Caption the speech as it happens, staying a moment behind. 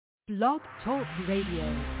Blog Talk Radio.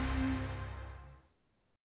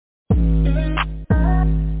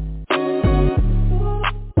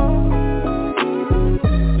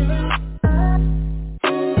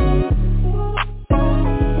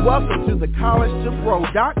 Welcome to the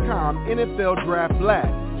College2Pro.com NFL Draft Blast,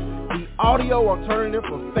 the audio alternative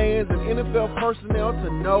for fans and NFL personnel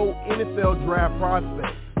to know NFL draft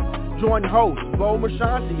prospects. Join host Bo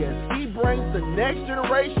Marchionte as he brings the next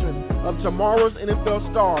generation of tomorrow's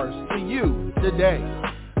NFL stars to you today.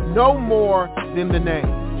 No more than the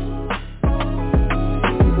name.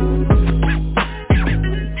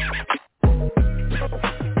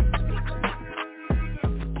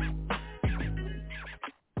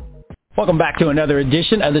 Welcome back to another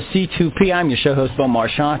edition of the C2P. I'm your show host, Bo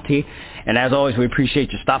Marchionte. And as always, we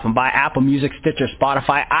appreciate you stopping by Apple Music, Stitcher,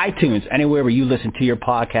 Spotify, iTunes, anywhere where you listen to your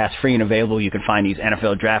podcast, free and available. You can find these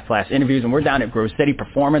NFL Draft Blast interviews. And we're down at Grove City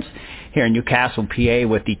Performance here in Newcastle, PA,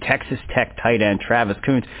 with the Texas Tech tight end, Travis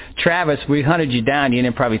Koontz. Travis, we hunted you down. You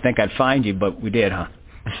didn't probably think I'd find you, but we did, huh?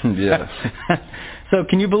 Yeah. So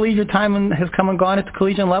can you believe your time has come and gone at the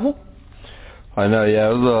collegiate level? I know, yeah.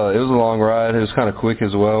 It was a long ride. It was kind of quick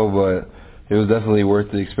as well, but it was definitely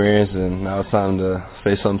worth the experience, and now it's time to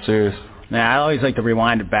face something serious. Now, I always like to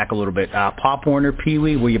rewind it back a little bit. Pop Warner, Pee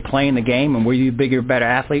Wee, were you playing the game, and were you a bigger, better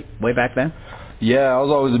athlete way back then? Yeah, I was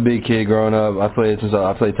always a big kid growing up. I played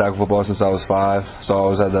tackle football since I was 5, so I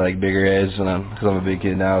always had that bigger edge, because I'm a big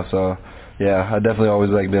kid now. So yeah, I definitely always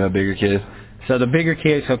been a bigger kid. So the bigger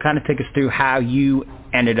kid. So kind of take us through how you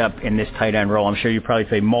ended up in this tight end role. I'm sure you probably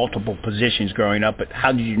played multiple positions growing up, but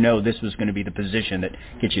how did you know this was going to be the position that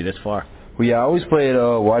gets you this far? Well, yeah, I always played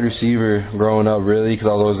wide receiver growing up, really, because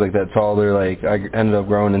I was always that taller. I ended up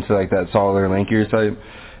growing into that taller, lankier type.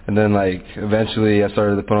 And then eventually I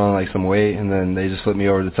started to put on some weight, and then they just flipped me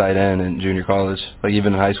over to tight end in junior college.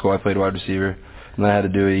 Even in high school I played wide receiver, and I had to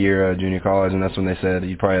do a year at junior college, and that's when they said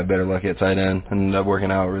you probably have better luck at tight end, and it ended up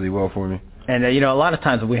working out really well for me. And a lot of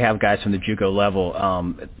times when we have guys from the JUCO level,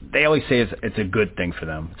 they always say it's a good thing for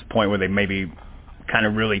them. It's a point where they maybe kind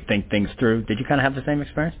of really think things through. Did you kind of have the same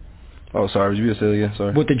experience? Oh, sorry. Would you be able to say it again?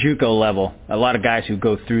 Sorry. With the JUCO level, a lot of guys who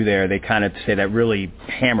go through there, they kind of say that really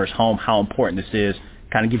hammers home how important this is,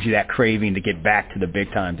 kind of gives you that craving to get back to the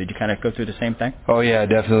big time. Did you kind of go through the same thing? Oh, yeah,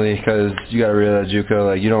 definitely, because you got to realize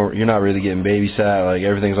JUCO, you're not really getting babysat.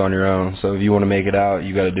 Everything's on your own. So if you want to make it out,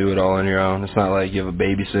 you got to do it all on your own. It's not like you have a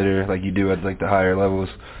babysitter like you do at the higher levels.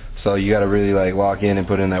 So you got to really lock in and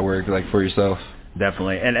put in that work for yourself.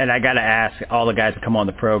 Definitely. And I got to ask all the guys that come on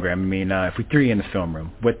the program, if we threw you in the film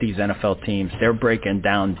room with these NFL teams, they're breaking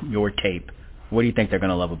down your tape. What do you think they're going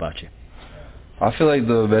to love about you? I feel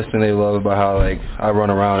the best thing they love about how I run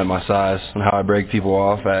around at my size and how I break people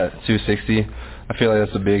off at 260. I feel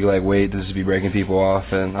that's a big weight to just be breaking people off,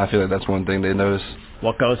 and I feel that's one thing they notice.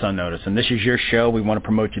 What goes unnoticed? And this is your show. We want to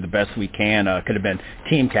promote you the best we can. Could have been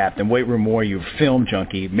team captain, weight room warrior, film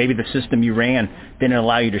junkie. Maybe the system you ran didn't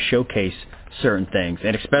allow you to showcase certain things,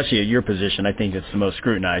 and especially at your position, I think it's the most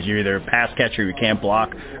scrutinized. You're either a pass catcher who can't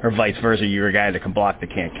block, or vice versa, you're a guy that can block that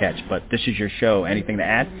can't catch. But this is your show. Anything to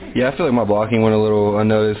add? Yeah, I feel my blocking went a little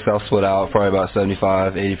unnoticed. I'll split out probably about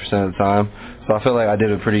 75-80% of the time. So I feel I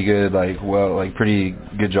did a pretty good, pretty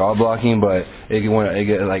good job blocking, but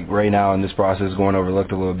right now in this process going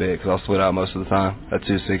overlooked a little bit because I'll split out most of the time at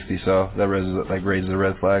 260. So that raises a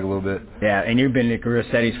red flag a little bit. Yeah, and you've been at Gridiron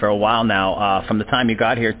Showcase for a while now. From the time you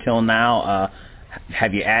got here till now,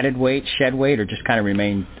 have you added weight, shed weight, or just kind of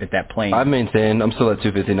remained at that plane? I've maintained. I'm still at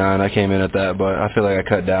 259. I came in at that, but I feel I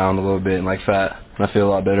cut down a little bit and fat, and I feel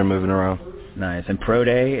a lot better moving around. Nice. And Pro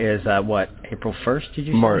Day is April 1st, did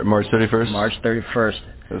you say? March 31st. March 31st.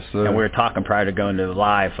 Yes, sir. And we were talking prior to going to the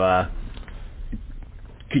live.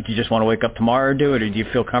 Could you just want to wake up tomorrow or do it, or do you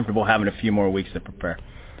feel comfortable having a few more weeks to prepare?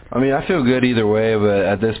 I feel good either way, but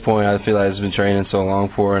at this point I feel I've been training so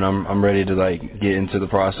long for it, and I'm ready to get into the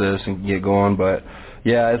process and get going. But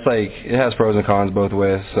yeah, it's it has pros and cons both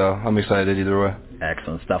ways, so I'm excited either way.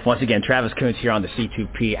 Excellent stuff. Once again, Travis Koontz here on the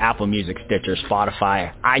C2P, Apple Music, Stitcher,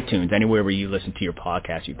 Spotify, iTunes, anywhere where you listen to your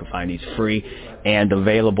podcast. You can find these free and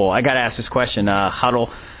available. I got to ask this question. Huddle,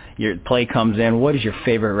 your play comes in. What is your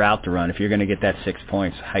favorite route to run? If you're going to get that 6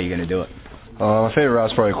 points, how are you going to do it? My favorite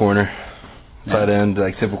route's probably corner. Tight end,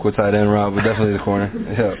 typical tight end route, but definitely the corner.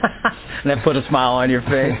 Yeah. That put a smile on your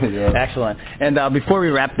face. Yeah. Excellent. And before we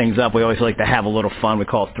wrap things up, we always like to have a little fun. We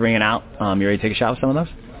call it 3 and Out. You ready to take a shot with some of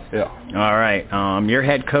those? Yeah. All right. Your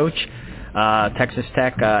head coach, Texas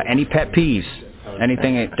Tech, any pet peeves?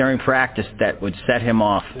 Anything during practice that would set him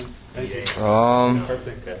off?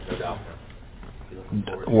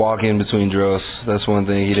 Walking between drills. That's one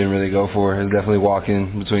thing he didn't really go for. Is definitely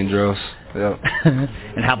walking between drills. Yep.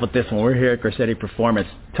 And how about this one? We're here at Corsetti Performance.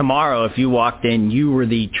 Tomorrow, if you walked in, you were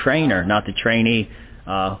the trainer, not the trainee.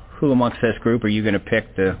 Who amongst this group are you going to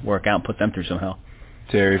pick to work out and put them through some hell?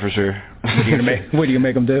 Terry, for sure. What do you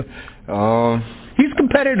make him do? He's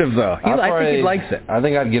competitive, though. I think he likes it. I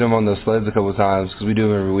think I'd get him on the sleds a couple of times because we do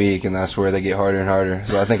them every week, and that's where they get harder and harder.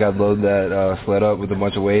 So I think I'd load that sled up with a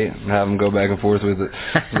bunch of weight and have him go back and forth with it.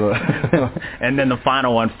 So. And then the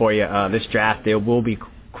final one for you, this draft day will be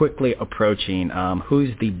quickly approaching.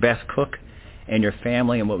 Who's the best cook in your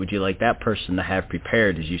family, and what would you like that person to have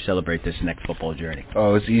prepared as you celebrate this next football journey?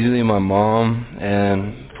 Oh, it's easily my mom,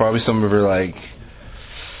 and probably some of her,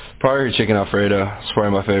 probably her chicken Alfredo. It's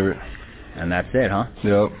probably my favorite. And that's it, huh?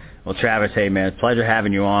 Yep. Well, Travis, hey, man, it's a pleasure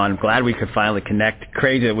having you on. I'm glad we could finally connect.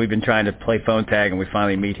 Crazy that we've been trying to play phone tag, and we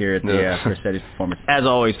finally meet here at the Corsetti Performance. As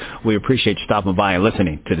always, we appreciate you stopping by and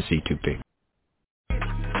listening to the C2P.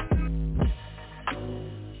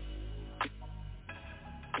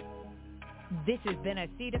 This has been a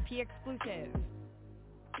C2P exclusive.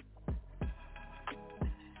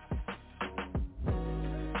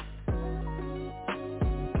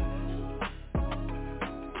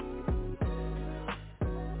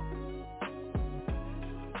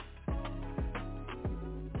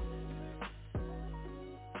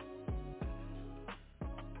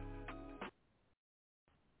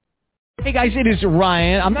 Hey guys, it is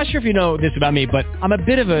Ryan. I'm not sure if you know this about me, but I'm a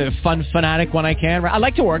bit of a fun fanatic when I can. I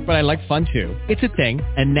like to work, but I like fun too. It's a thing.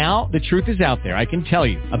 And now the truth is out there. I can tell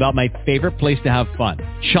you about my favorite place to have fun.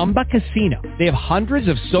 Chumba Casino. They have hundreds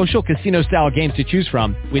of social casino style games to choose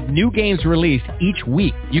from with new games released each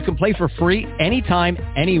week. You can play for free anytime,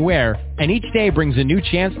 anywhere. And each day brings a new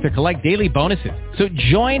chance to collect daily bonuses. So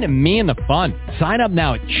join me in the fun. Sign up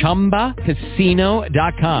now at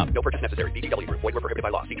ChumbaCasino.com. No purchase necessary. VGW. Void where prohibited by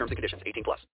law. See terms and conditions. 18+.